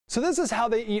So this is how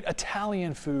they eat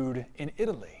Italian food in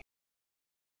Italy.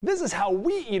 This is how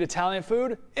we eat Italian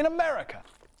food in America.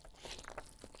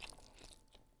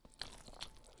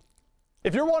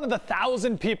 If you're one of the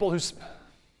 1,000 people who... So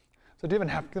do you even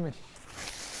have... Let me...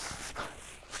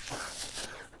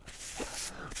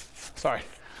 Sorry.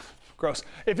 Gross.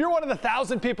 If you're one of the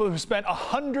 1,000 people who spent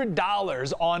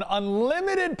 $100 on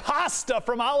unlimited pasta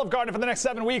from Olive Garden for the next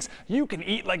 7 weeks, you can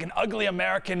eat like an ugly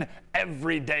American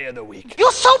every day of the week.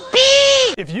 You're so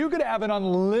big! If you could have an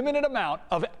unlimited amount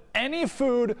of any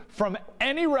food from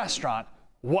any restaurant,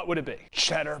 what would it be?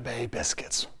 Cheddar Bay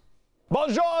biscuits.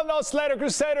 Buongiorno, Slater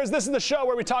Crusaders. This is the show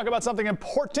where we talk about something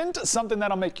important, something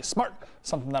that'll make you smart,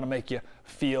 something that'll make you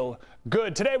feel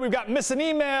good. Today we've got missing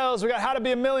emails, we got how to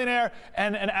be a millionaire,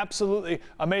 and an absolutely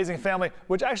amazing family,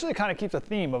 which actually kind of keeps the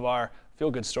theme of our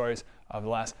feel-good stories of the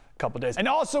last couple days. And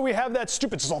also we have that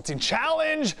stupid saltine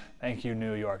challenge. Thank you,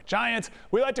 New York Giants.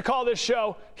 We like to call this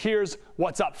show Here's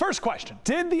What's Up. First question,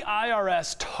 did the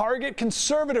IRS target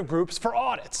conservative groups for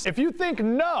audits? If you think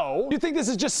no, you think this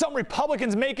is just some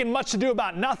Republicans making much to do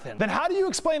about nothing, then how do you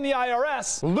explain the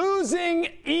IRS losing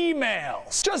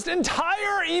emails? Just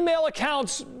entire email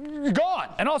accounts gone.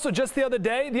 And also just the other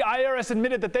day, the IRS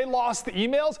admitted that they lost the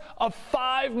emails of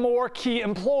 5 more key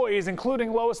employees,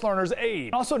 including Lois Lerner's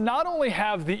aide. Also, not only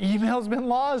have the emails been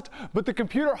lost, but the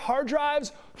computer hard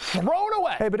drives thrown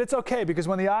away. Hey, but it's okay, because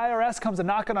when the IRS comes a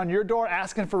knocking on your door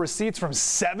asking for receipts from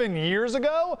 7 years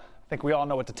ago, I think we all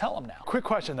know what to tell them now. Quick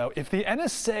question though, if the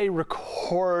NSA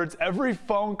records every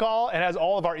phone call and has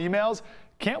all of our emails,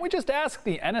 can't we just ask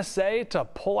the NSA to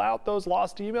pull out those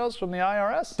lost emails from the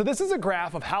IRS? So this is a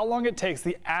graph of how long it takes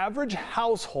the average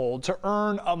household to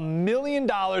earn $1 million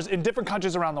in different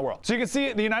countries around the world. So you can see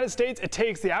in the United States, it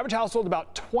takes the average household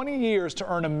about 20 years to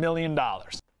earn $1 million.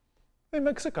 Hey,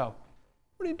 Mexico,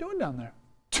 what are you doing down there?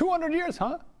 200 years,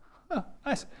 huh? Oh,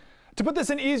 nice. To put this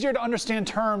in easier to understand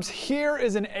terms, here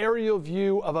is an aerial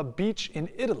view of a beach in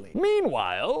Italy.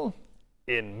 Meanwhile,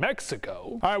 in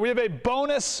Mexico. All right, we have a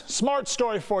bonus smart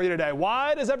story for you today.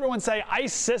 Why does everyone say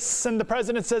ISIS and the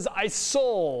president says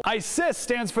ISIL? ISIS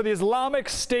stands for the Islamic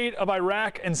State of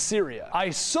Iraq and Syria.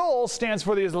 ISIL stands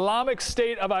for the Islamic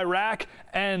State of Iraq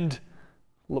and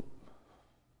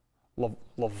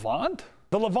Levant?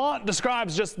 The Levant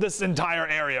describes just this entire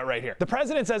area right here. The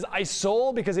president says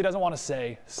ISIL because he doesn't want to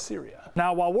say Syria.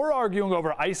 Now, while we're arguing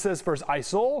over ISIS versus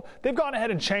ISIL, they've gone ahead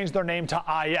and changed their name to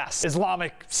IS,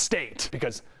 Islamic State,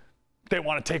 because they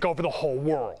want to take over the whole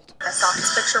world. I saw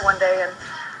his picture one day and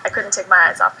I couldn't take my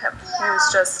eyes off him. He was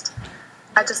just,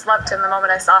 I just loved him the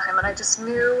moment I saw him, and I just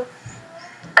knew.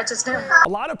 A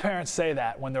lot of parents say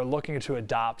that when they're looking to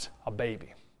adopt a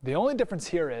baby. The only difference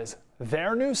here is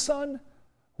their new son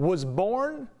was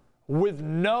born with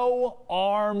no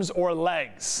arms or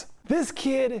legs. This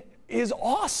kid is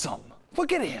awesome.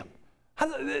 Look at him.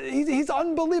 He's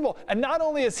unbelievable. And not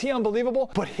only is he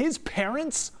unbelievable, but his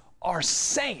parents are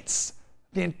saints.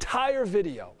 The entire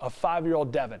video of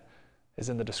 5-year-old Devin is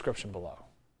in the description below.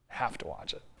 Have to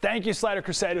watch it. Thank you, Slater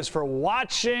Crusaders, for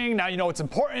watching. Now you know what's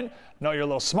important, know you're a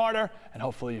little smarter, and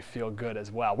hopefully you feel good as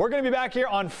well. We're going to be back here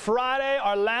on Friday.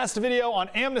 Our last video on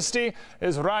amnesty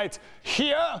is right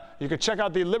here. You can check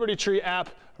out the Liberty Tree app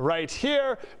right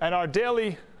here, and our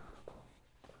daily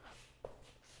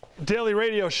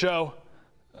radio show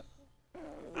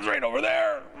is right over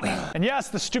there. And yes,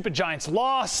 the stupid Giants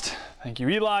lost. Thank you,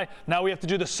 Eli. Now we have to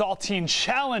do the saltine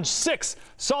challenge. 6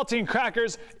 saltine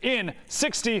crackers in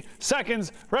 60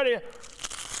 seconds. Ready?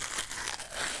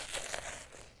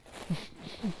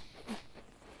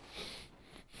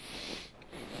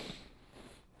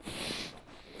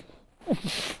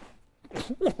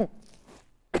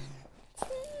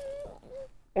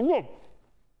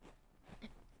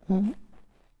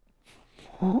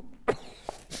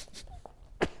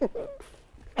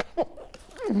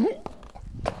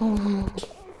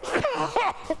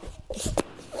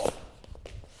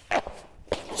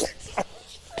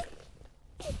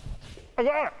 I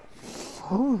got it.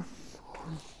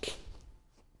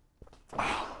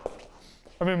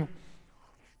 I mean,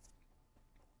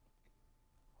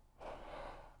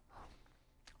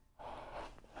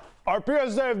 our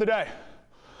PSA of the day.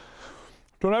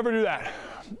 Don't ever do that.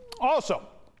 Also,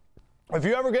 if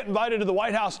you ever get invited to the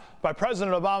White House by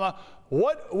President Obama,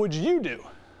 what would you do?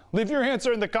 Leave your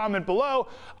answer in the comment below.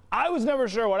 I was never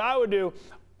sure what I would do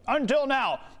until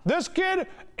now. This kid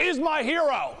is my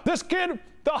hero. This kid,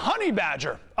 the honey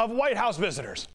badger of White House visitors.